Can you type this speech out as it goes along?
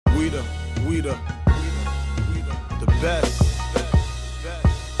the best.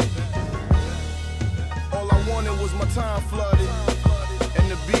 All I wanted was my time flooded, and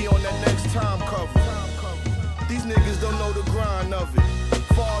to be on that next time cover. These niggas don't know the grind of it.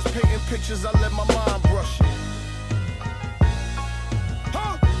 Far as painting pictures, I let my mind brush it.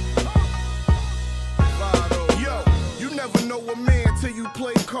 Vado. Yo, you never know a man till you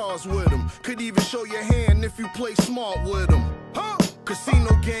play cards with him. Could even show your hand if you play smart with him.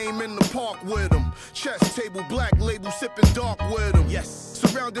 Casino game in the park with him. Chess table, black label, sipping dark with him. Yes.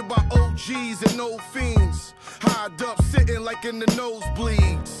 Surrounded by OGs and old fiends. Highed up, sitting like in the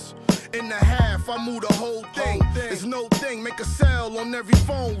nosebleeds. In the half, I move the whole thing. It's no thing, make a sale on every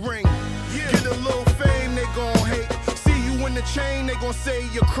phone ring. Get a little fame, they gon' hate. See you in the chain, they gon' say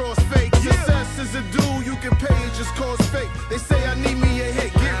you're cross fake. Success is a dude you can pay, it just cause fake. They say I need me a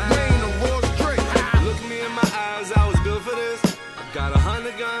hit, get Wayne or Ross Drake. Look me in my eyes, I was built for this. Got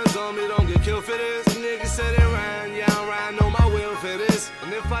 100 guns on me, don't get killed for this. Niggas said it ran, yeah, I'm riding on my will for this.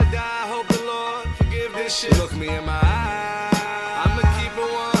 And if I die, I hope the Lord forgive this shit. Look me in my eyes, I'ma keep it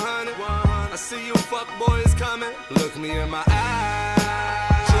 100. I see you fuck boys coming. Look me in my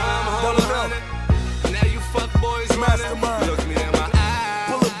eyes, drum hold 100. Now you fuck boys running. Look me in my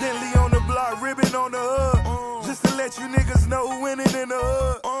eyes. Pull a Bentley on the block, ribbon on the hood. Just to let you niggas know who winning in the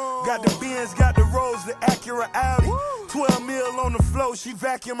hood. Got the Benz, got the Rolls, the Acura Audi. 12 mil on the floor, she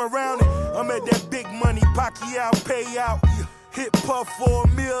vacuum around it. I'm at that big money, Pacquiao payout. Hit Puff for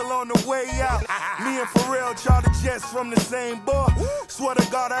 $1 million on the way out. Me and Pharrell chartered jets from the same bar. Swear to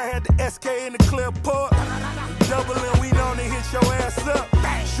God, I had the SK in the clear port. Doubling, we known to hit your ass up.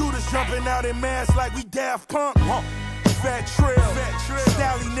 Shooters jumping out in masks like we Daft Punk. Fat Trail,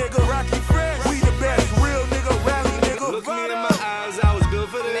 Stally nigga, Rocky Fresh. We the best, real nigga, rally nigga. Look me in my eyes, I was built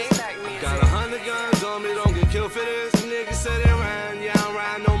for this. Got 100 guns on me, don't get killed for this. Niggas said it ran, yeah, I'm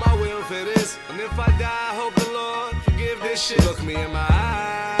riding on my will for this. And if I die, I hope the Lord forgive this shit. Look me in my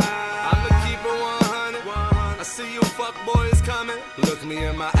eyes, I'ma keep it 100. I see you fuck boys coming. Look me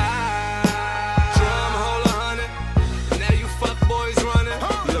in my eyes, drum hold 100. Now you fuck boys running.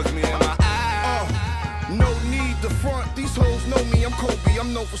 Look me in my eyes. No need to front, these hoes know me, I'm Kobe,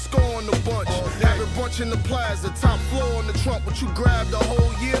 I'm known for scoring the bunch. Have a bunch in the plaza, top floor on the trunk. What you grabbed the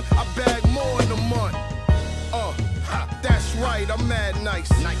whole year, I bag more in a month. That's right, I'm mad nice.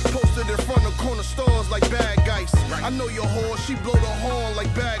 Posted in front of corner stores like bad guys. I know your whore, she blow the horn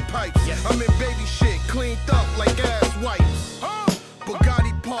like bagpipes. I'm in baby shit, cleaned up like ass wipes.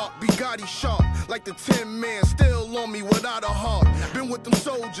 Bugatti Park, Bugatti sharp, like the 10 man, still on me without a heart. Been with them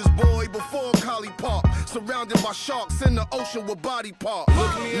soldiers, boy, before Collie Park. Surrounded by sharks in the ocean with body parts.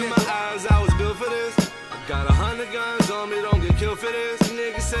 Look me in my eyes, I was built for this. Got 100 guns on me, don't get killed for this.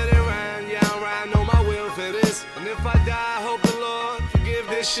 Niggas said it ran, yeah, I'm riding on my will for this. And if I die, I hope the Lord forgive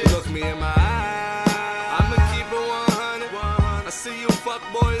this shit. Look me in my eyes, I'ma keep it 100. I see you fuck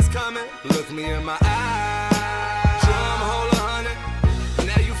boys coming. Look me in my eyes.